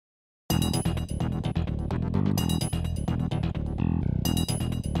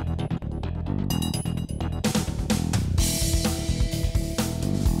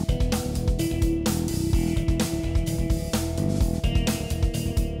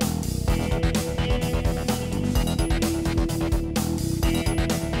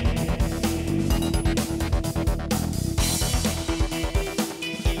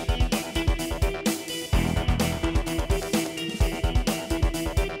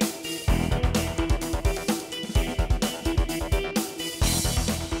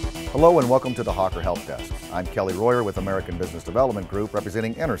Hello and welcome to the Hawker Help Desk. I'm Kelly Royer with American Business Development Group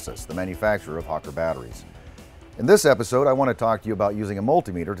representing Intersys, the manufacturer of Hawker batteries. In this episode, I want to talk to you about using a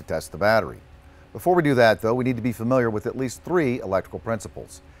multimeter to test the battery. Before we do that though, we need to be familiar with at least three electrical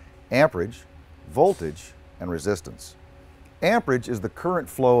principles: amperage, voltage, and resistance. Amperage is the current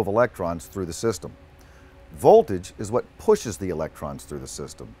flow of electrons through the system. Voltage is what pushes the electrons through the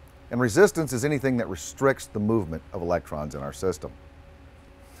system. And resistance is anything that restricts the movement of electrons in our system.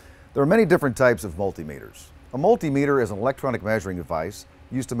 There are many different types of multimeters. A multimeter is an electronic measuring device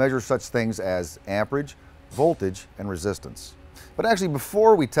used to measure such things as amperage, voltage, and resistance. But actually,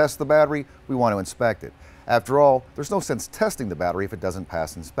 before we test the battery, we want to inspect it. After all, there's no sense testing the battery if it doesn't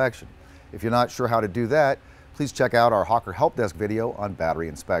pass inspection. If you're not sure how to do that, please check out our Hawker Help Desk video on battery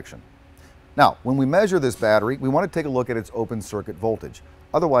inspection. Now, when we measure this battery, we want to take a look at its open circuit voltage,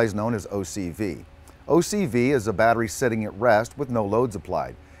 otherwise known as OCV. OCV is a battery sitting at rest with no loads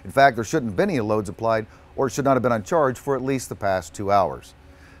applied. In fact, there shouldn't have been any loads applied, or it should not have been on charge for at least the past 2 hours.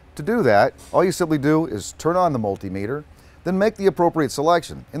 To do that, all you simply do is turn on the multimeter, then make the appropriate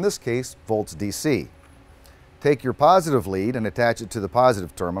selection, in this case, volts DC. Take your positive lead and attach it to the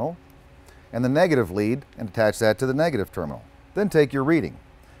positive terminal, and the negative lead and attach that to the negative terminal. Then take your reading.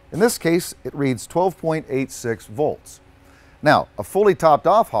 In this case, it reads 12.86 volts. Now, a fully topped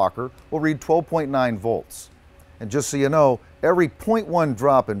off Hawker will read 12.9 volts. And just so you know, every 0.1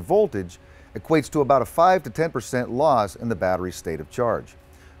 drop in voltage equates to about a 5 to 10% loss in the battery's state of charge.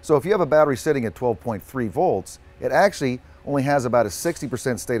 So if you have a battery sitting at 12.3 volts, it actually only has about a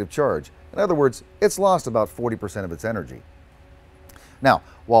 60% state of charge. In other words, it's lost about 40% of its energy. Now,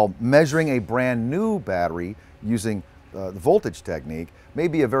 while measuring a brand new battery using the voltage technique may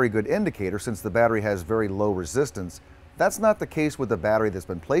be a very good indicator since the battery has very low resistance, that's not the case with a battery that's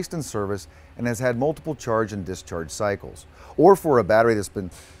been placed in service and has had multiple charge and discharge cycles, or for a battery that's been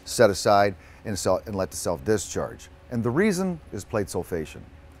set aside and let to self-discharge. And the reason is plate sulfation.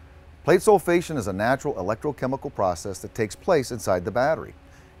 Plate sulfation is a natural electrochemical process that takes place inside the battery.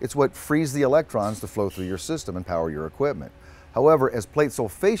 It's what frees the electrons to flow through your system and power your equipment. However, as plate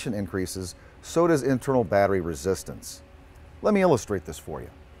sulfation increases, so does internal battery resistance. Let me illustrate this for you.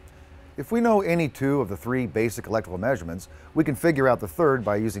 If we know any two of the three basic electrical measurements, we can figure out the third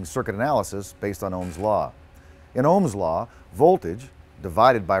by using circuit analysis based on Ohm's law. In Ohm's law, voltage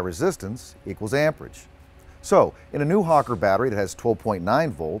divided by resistance equals amperage. So, in a new Hawker battery that has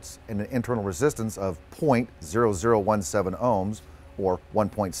 12.9 volts and an internal resistance of 0.0017 ohms, or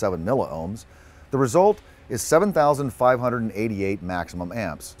 1.7 milliohms, the result is 7,588 maximum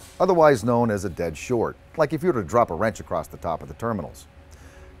amps, otherwise known as a dead short, like if you were to drop a wrench across the top of the terminals.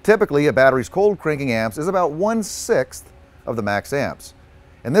 Typically, a battery's cold cranking amps is about 1/6 of the max amps.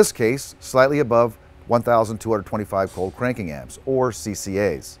 In this case, slightly above 1,225 cold cranking amps, or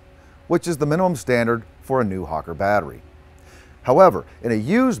CCAs, which is the minimum standard for a new Hawker battery. However, in a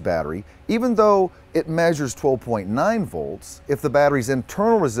used battery, even though it measures 12.9 volts, if the battery's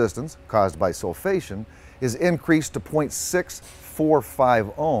internal resistance, caused by sulfation, is increased to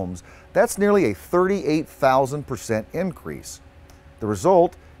 0.645 ohms, that's nearly a 38,000% increase. The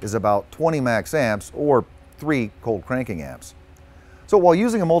result is about 20 max amps, or 3 cold cranking amps. So while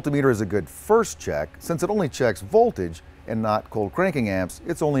using a multimeter is a good first check, since it only checks voltage and not cold cranking amps,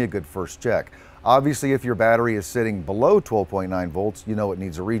 it's only a good first check. Obviously, if your battery is sitting below 12.9 volts, you know it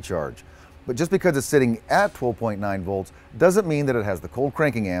needs a recharge. But just because it's sitting at 12.9 volts doesn't mean that it has the cold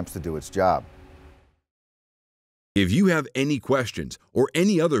cranking amps to do its job. If you have any questions or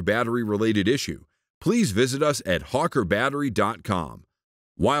any other battery-related issue, please visit us at hawkerbattery.com.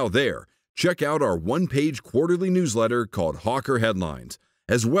 While there, check out our one-page quarterly newsletter called Hawker Headlines,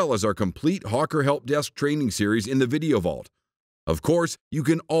 as well as our complete Hawker Help Desk training series in the Video Vault. Of course, you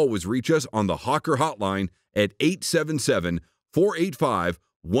can always reach us on the Hawker hotline at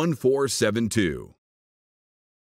 877-485-1472.